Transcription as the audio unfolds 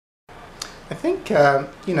I think,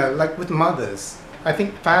 you know, like with mothers, I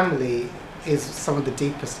think family is some of the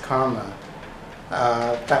deepest karma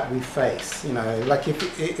that we face. You know, like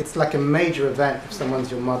if it's like a major event if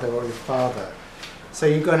someone's your mother or your father, so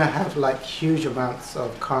you're going to have like huge amounts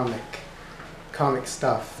of karmic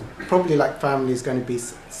stuff. Probably like family is going to be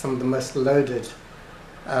some of the most loaded,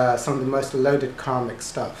 karmic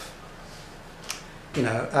stuff. You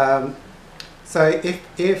know, so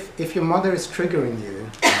if your mother is triggering you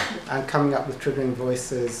and coming up with triggering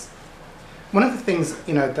voices, one of the things,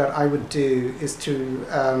 you know, that I would do is to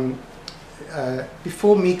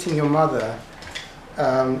before meeting your mother,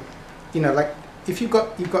 you know, like if you've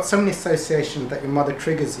got so many associations that your mother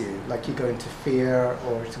triggers you, like you go into fear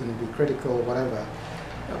or it's going to be critical or whatever.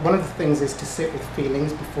 One of the things is to sit with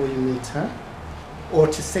feelings before you meet her, or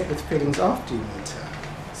to sit with feelings after you meet her.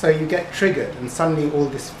 So you get triggered and suddenly all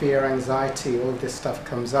this fear, anxiety, all this stuff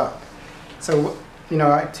comes up. So, you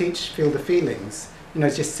know, I teach feel the feelings, you know,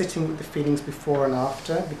 just sitting with the feelings before and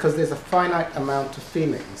after, because there's a finite amount of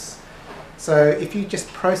feelings. So if you just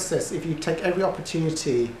process, if you take every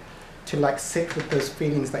opportunity to like sit with those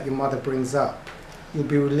feelings that your mother brings up, you'll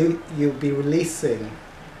be releasing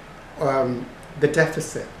the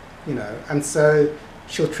deficit, you know, and so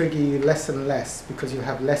she'll trigger you less and less because you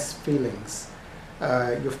have less feelings.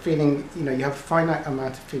 You're feeling, you know, you have a finite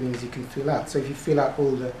amount of feelings you can feel out. So if you feel out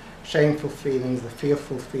all the shameful feelings, the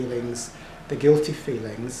fearful feelings, the guilty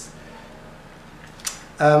feelings,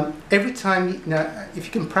 every time, you know, if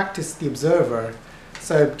you can practice the observer,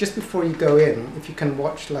 so just before you go in, if you can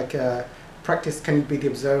watch like a practice, can you be the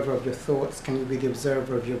observer of your thoughts, can you be the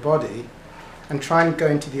observer of your body, and try and go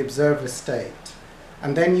into the observer state.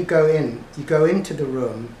 And then you go into the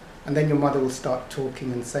room, and then your mother will start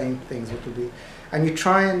talking and saying things, which will be, and you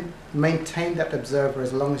try and maintain that observer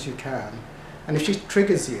as long as you can. And if she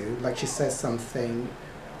triggers you, like she says something,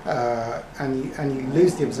 and you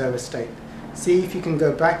lose the observer state, see if you can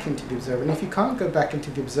go back into the observer. And if you can't go back into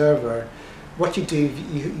the observer, what you do,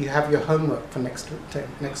 you have your homework for next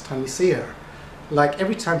time you see her. Like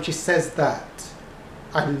every time she says that,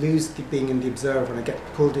 I lose being in the observer and I get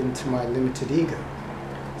pulled into my limited ego.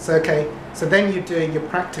 So okay, so then you're doing your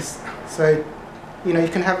practice. So, you know, you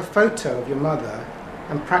can have a photo of your mother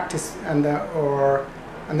and practice, and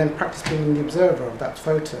then practice being in the observer of that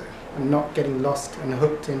photo and not getting lost and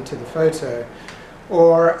hooked into the photo.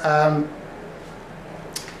 Or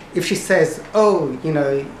if she says, "Oh, you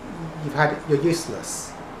know, you're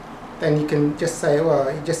useless," then you can just say,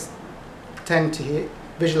 well, you just pretend to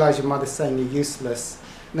visualize your mother saying you're useless,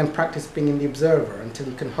 and then practice being in the observer until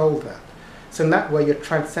you can hold that. So in that way, you're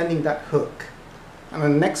transcending that hook. And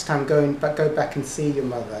then next time, go back and see your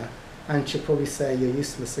mother, and she'll probably say you're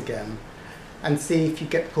useless again, and see if you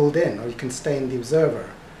get pulled in, or you can stay in the observer.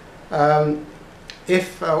 Or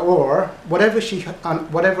whatever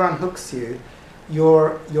unhooks you,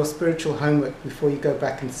 your spiritual homework before you go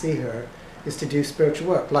back and see her is to do spiritual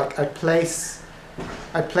work. Like I place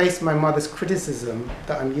my mother's criticism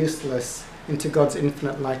that I'm useless into God's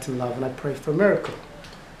infinite light and love, and I pray for a miracle.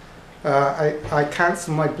 I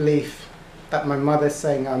cancel my belief that my mother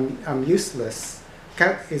saying I'm useless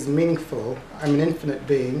is meaningful. I'm an infinite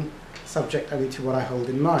being, subject only to what I hold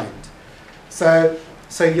in mind. So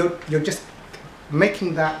you're just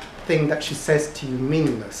making that thing that she says to you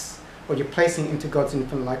meaningless, or you're placing it into God's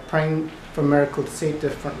infinite light, praying for a miracle to see it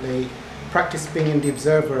differently, practice being in the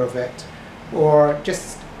observer of it, or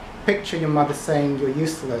just picture your mother saying you're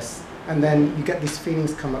useless, and then you get these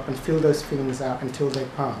feelings come up and feel those feelings out until they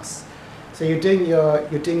pass. So you're doing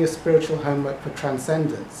your spiritual homework for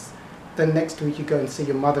transcendence. Then next week you go and see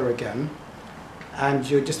your mother again, and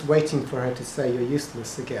you're just waiting for her to say you're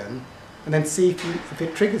useless again, and then see if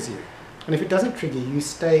it triggers you. And if it doesn't trigger you, you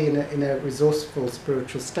stay in a resourceful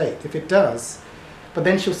spiritual state. If it does, but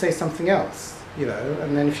then she'll say something else, you know,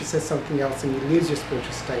 and then if she says something else and you lose your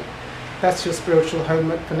spiritual state, that's your spiritual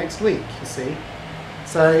homework for next week, you see.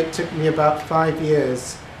 So it took me about 5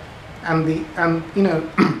 years, and you know,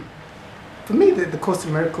 for me the Course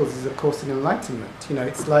in Miracles is a course in enlightenment. You know,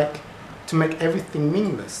 it's like to make everything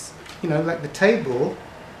meaningless. You know, like the table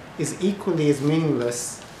is equally as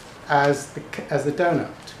meaningless as the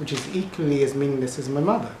donut, which is equally as meaningless as my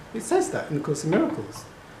mother. It says that in the Course in Miracles.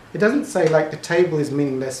 It doesn't say like the table is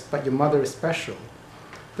meaningless but your mother is special.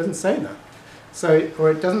 It doesn't say that. So,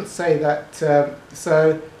 or it doesn't say that.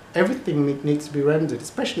 So everything needs to be rendered,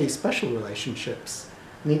 especially special relationships,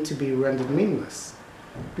 need to be rendered meaningless,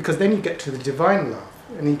 because then you get to the divine love,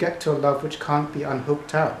 and you get to a love which can't be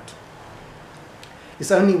unhooked out.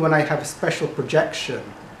 It's only when I have a special projection,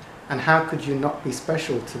 and how could you not be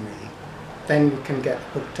special to me, then you can get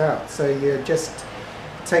hooked out. So you're just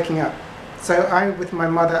taking up So with my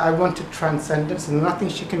mother, I wanted transcendence. Nothing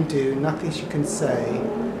she can do, nothing she can say,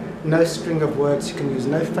 no string of words she can use,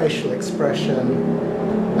 no facial expression.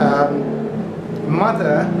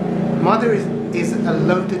 Mother is a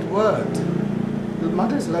loaded word.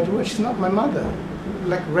 Mother is a loaded word. She's not my mother.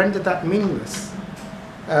 Like, render that meaningless.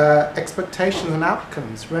 Expectations and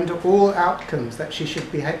outcomes. Render all outcomes that she should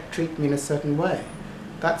treat me in a certain way.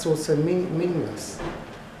 That's also meaningless.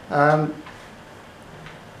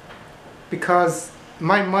 Because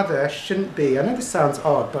my mother shouldn't be, I know this sounds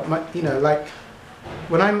odd, but like,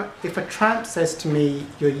 if a tramp says to me,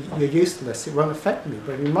 you're useless, it won't affect me.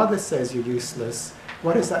 But if your mother says you're useless,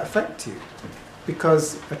 why does that affect you?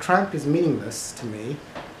 Because a tramp is meaningless to me.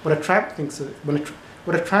 What a tramp thinks,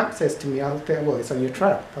 what a tramp says to me, I'll think, well, it's only a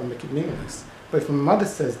tramp, I'll make it meaningless. But if my mother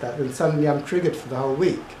says that, then suddenly I'm triggered for the whole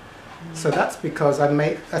week. So that's because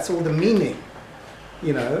that's all the meaning,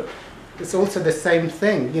 It's also the same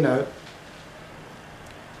thing,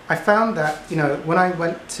 I found that, when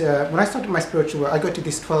I started my spiritual work, I go to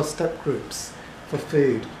these 12-step groups for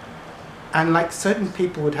food. And like, certain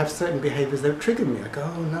people would have certain behaviors that would trigger me. I go,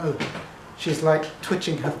 oh no, she's like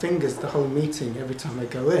twitching her fingers the whole meeting every time I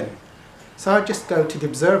go in. So I just go to the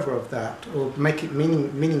observer of that, or make it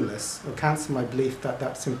meaningless, or cancel my belief that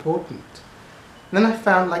that's important. And then I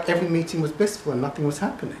found like every meeting was blissful and nothing was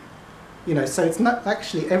happening. So it's not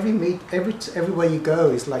actually, everywhere you go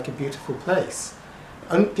is like a beautiful place.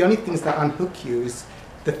 The only things that unhook you is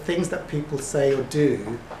the things that people say or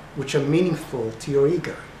do which are meaningful to your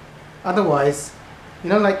ego. Otherwise,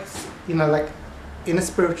 like in a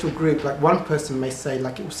spiritual group, like one person may say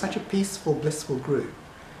like it was such a peaceful, blissful group.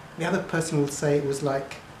 The other person will say it was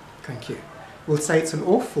like, thank you, will say it's an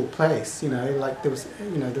awful place, like there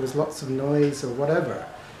was lots of noise or whatever.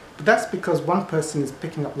 But that's because one person is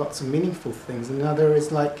picking up lots of meaningful things and another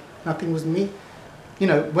is like nothing was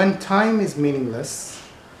when time is meaningless,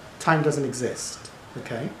 time doesn't exist,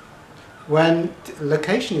 okay? When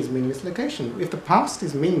location is meaningless, location. If the past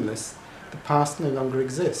is meaningless, the past no longer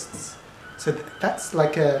exists. So that's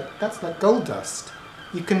like gold dust.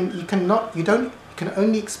 You can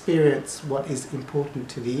only experience what is important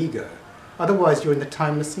to the ego. Otherwise, you're in the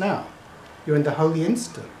timeless now. You're in the holy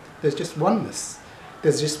instant. There's just oneness.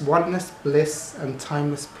 There's just oneness, bliss, and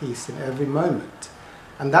timeless peace in every moment.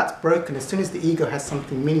 And that's broken as soon as the ego has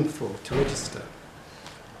something meaningful to register.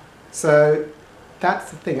 So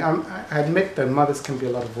that's the thing. I admit, though, mothers can be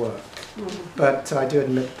a lot of work. But I do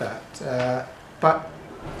admit that. But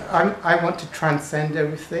I want to transcend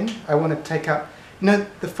everything. I want to take out...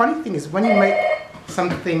 the funny thing is, when you make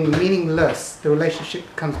something meaningless, the relationship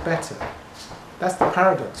becomes better. That's the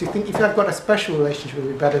paradox. You think if I've got a special relationship, it will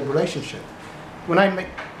be a better relationship. When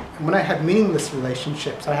I had meaningless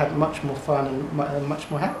relationships, I had much more fun and much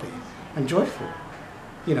more happy and joyful.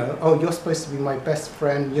 Oh, you're supposed to be my best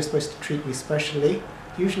friend, you're supposed to treat me specially.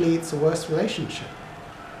 Usually it's a worse relationship.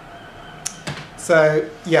 So,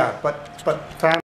 yeah, but family